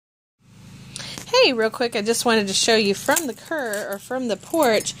Hey, real quick, I just wanted to show you from the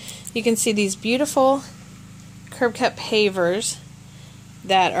porch, you can see these beautiful curb cut pavers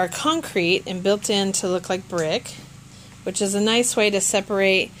that are concrete and built in to look like brick, which is a nice way to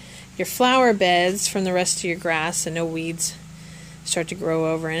separate your flower beds from the rest of your grass so no weeds start to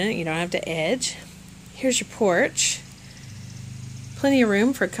grow over in it. You don't have to edge. Here's your porch. Plenty of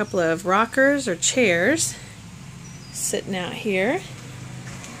room for a couple of rockers or chairs sitting out here.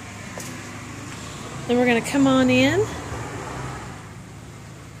 Then we're going to come on in.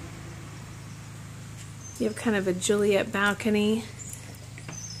 You have kind of a Juliet balcony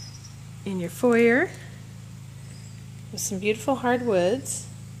in your foyer with some beautiful hardwoods.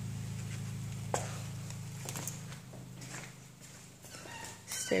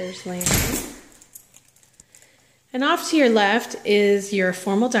 Stairs landing. And off to your left is your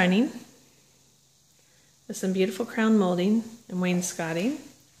formal dining with some beautiful crown molding and wainscoting.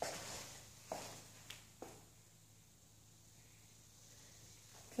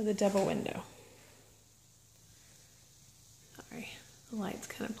 For the double window. Sorry, the light's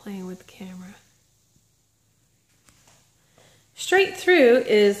kind of playing with the camera. Straight through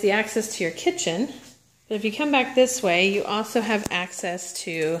is the access to your kitchen. But if you come back this way, you also have access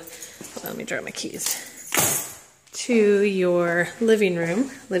to, let me draw my keys, to your living room,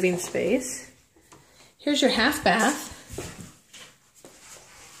 living space. Here's your half bath.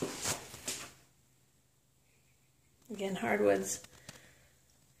 Again, hardwoods.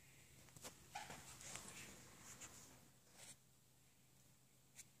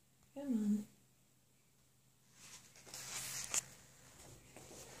 Come on.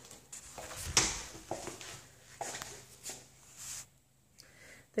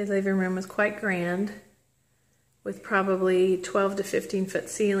 The living room was quite grand, with probably 12 to 15 foot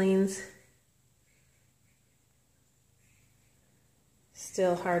ceilings.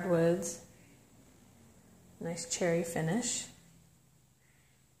 Still hardwoods. Nice cherry finish.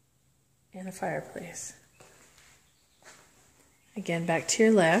 And a fireplace. Again, back to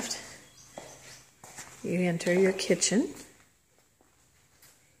your left, you enter your kitchen.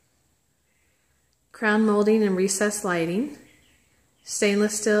 Crown molding and recessed lighting.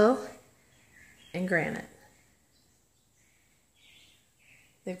 Stainless steel and granite.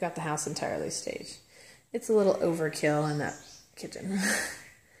 They've got the house entirely staged. It's a little overkill in that kitchen.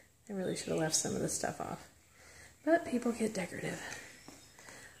 They really should have left some of the stuff off. But people get decorative.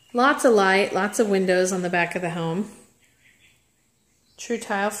 Lots of light, lots of windows on the back of the home. True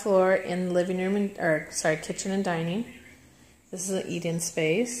tile floor in the living room, kitchen and dining. This is an eat-in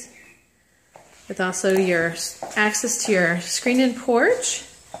space. With also your access to your screened-in porch,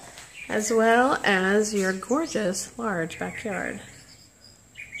 as well as your gorgeous large backyard.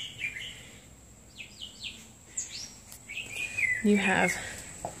 You have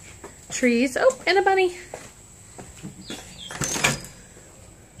trees, oh, and a bunny.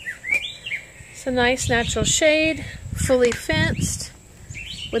 It's a nice natural shade, fully fenced,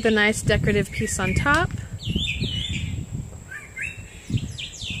 with a nice decorative piece on top.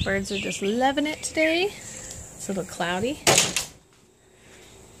 Birds are just loving it today. It's a little cloudy.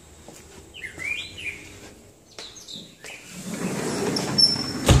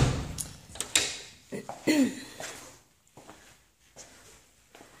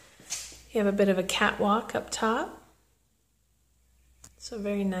 You have a bit of a catwalk up top. It's a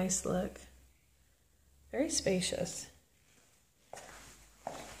very nice look. Very spacious.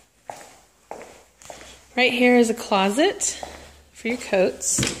 Right here is a closet for your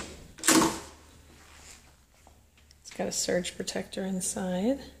coats. It's got a surge protector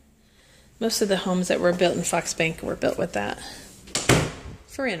inside. Most of the homes that were built in Fox Bank were built with that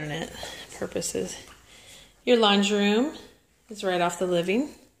for internet purposes. Your laundry room is right off the living.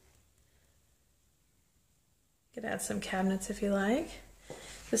 You could add some cabinets if you like.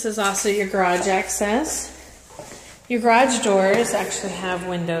 This is also your garage access. Your garage doors actually have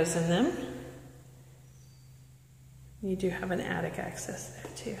windows in them. You do have an attic access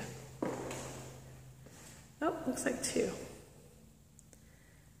there too. Oh, looks like two.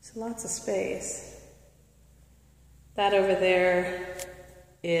 So lots of space. That over there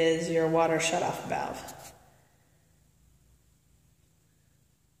is your water shutoff valve.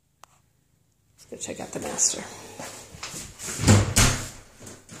 Let's go check out the master.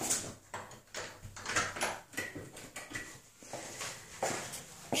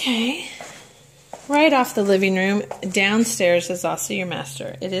 Okay. Right off the living room, downstairs is also your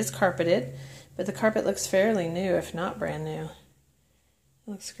master. It is carpeted, but the carpet looks fairly new, if not brand new. It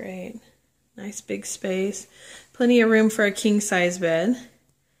looks great. Nice big space. Plenty of room for a king-size bed.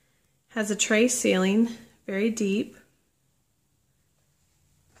 Has a tray ceiling, very deep.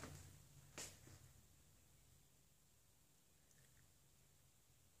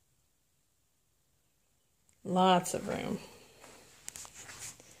 Lots of room.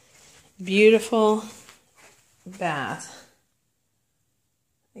 Beautiful bath.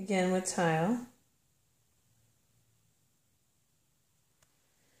 Again with tile.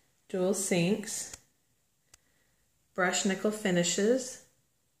 Dual sinks. Brushed nickel finishes.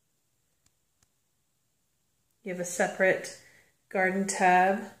 You have a separate garden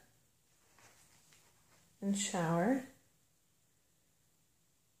tub and shower.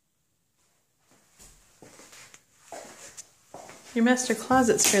 Your master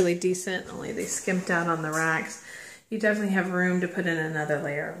closet's fairly decent, only they skimped out on the racks. You definitely have room to put in another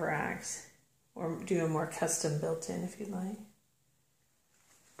layer of racks, or do a more custom built-in if you'd like.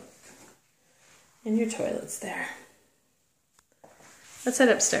 And your toilet's there. Let's head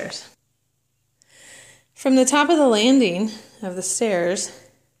upstairs. From the top of the landing of the stairs,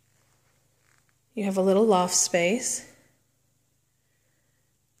 you have a little loft space.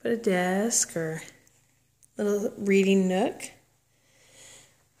 Put a desk or a little reading nook.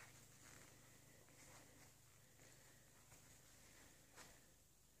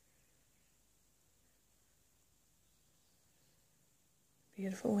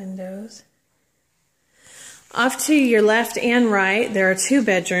 Beautiful windows. Off to your left and right, there are 2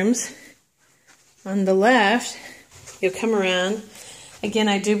 bedrooms. On the left, you'll come around. Again,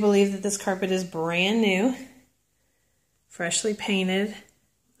 I do believe that this carpet is brand new, freshly painted.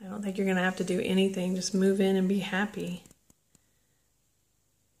 I don't think you're going to have to do anything. Just move in and be happy.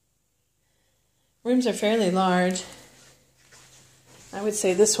 Rooms are fairly large. I would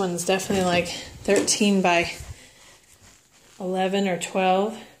say this one's definitely like 13 by 11 or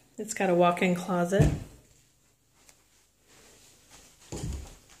 12. It's got a walk-in closet.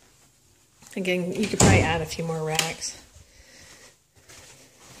 Again, you could probably add a few more racks.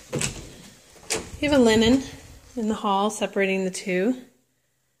 You have a linen in the hall separating the 2.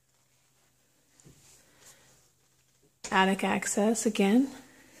 Attic access again.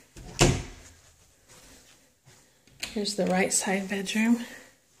 Here's the right side bedroom.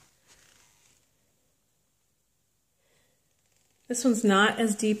 This one's not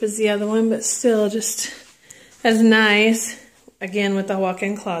as deep as the other one, but still just as nice. Again, with the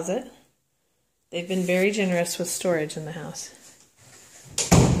walk-in closet. They've been very generous with storage in the house.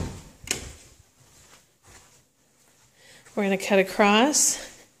 We're going to cut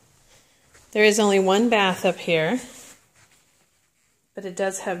across. There is only 1 bath up here, but it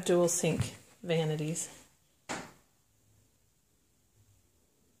does have dual sink vanities.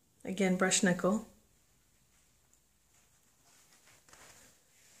 Again, brushed nickel.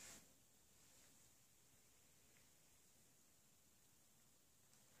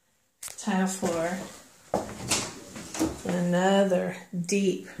 Tile floor. And another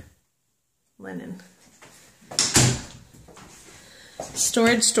deep linen.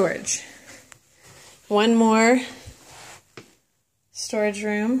 Storage. 1 more storage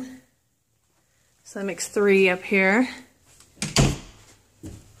room. So that makes 3 up here.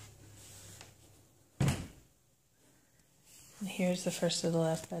 And here's the first of the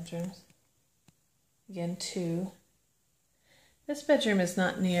left bedrooms. Again, 2. This bedroom is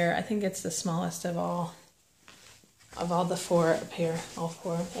not near, I think it's the smallest of all the 4 up here, all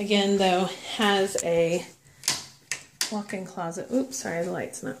 4. Again, though, has a walk-in closet. Oops, sorry, the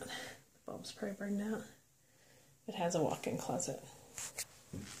light's not, the bulb's probably burned out. It has a walk-in closet.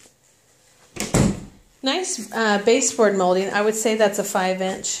 Nice baseboard molding. I would say that's a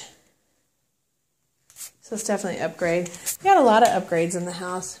 5-inch. So it's definitely an upgrade. We got a lot of upgrades in the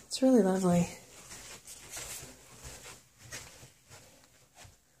house. It's really lovely.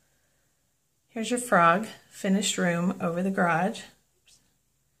 Here's your frog finished room over the garage. Oops.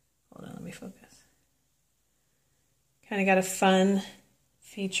 Hold on, let me focus. Kind of got a fun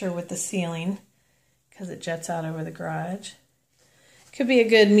feature with the ceiling because it jets out over the garage. Could be a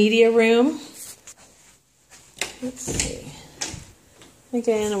good media room. Let's see.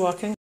 Again, a walk-in